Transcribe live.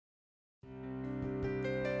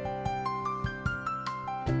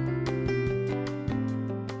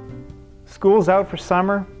School's out for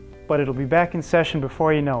summer, but it'll be back in session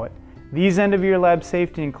before you know it. These end-of-year lab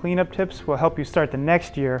safety and cleanup tips will help you start the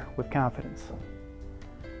next year with confidence.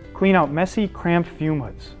 Clean out messy, cramped fume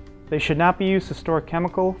hoods. They should not be used to store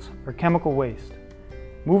chemicals or chemical waste.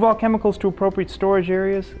 Move all chemicals to appropriate storage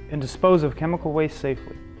areas and dispose of chemical waste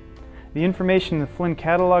safely. The information in the Flynn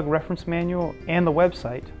Catalog Reference Manual and the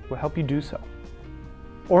website will help you do so.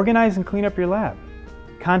 Organize and clean up your lab.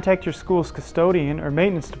 Contact your school's custodian or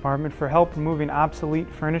maintenance department for help removing obsolete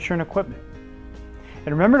furniture and equipment.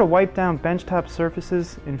 And remember to wipe down benchtop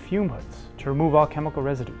surfaces and fume hoods to remove all chemical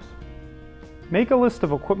residues. Make a list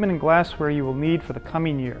of equipment and glassware you will need for the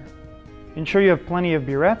coming year. Ensure you have plenty of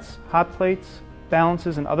burettes, hot plates,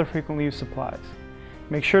 balances, and other frequently used supplies.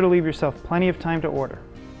 Make sure to leave yourself plenty of time to order.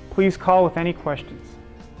 Please call with any questions.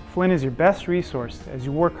 Flynn is your best resource as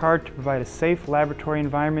you work hard to provide a safe laboratory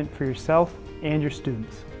environment for yourself and your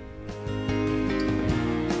students.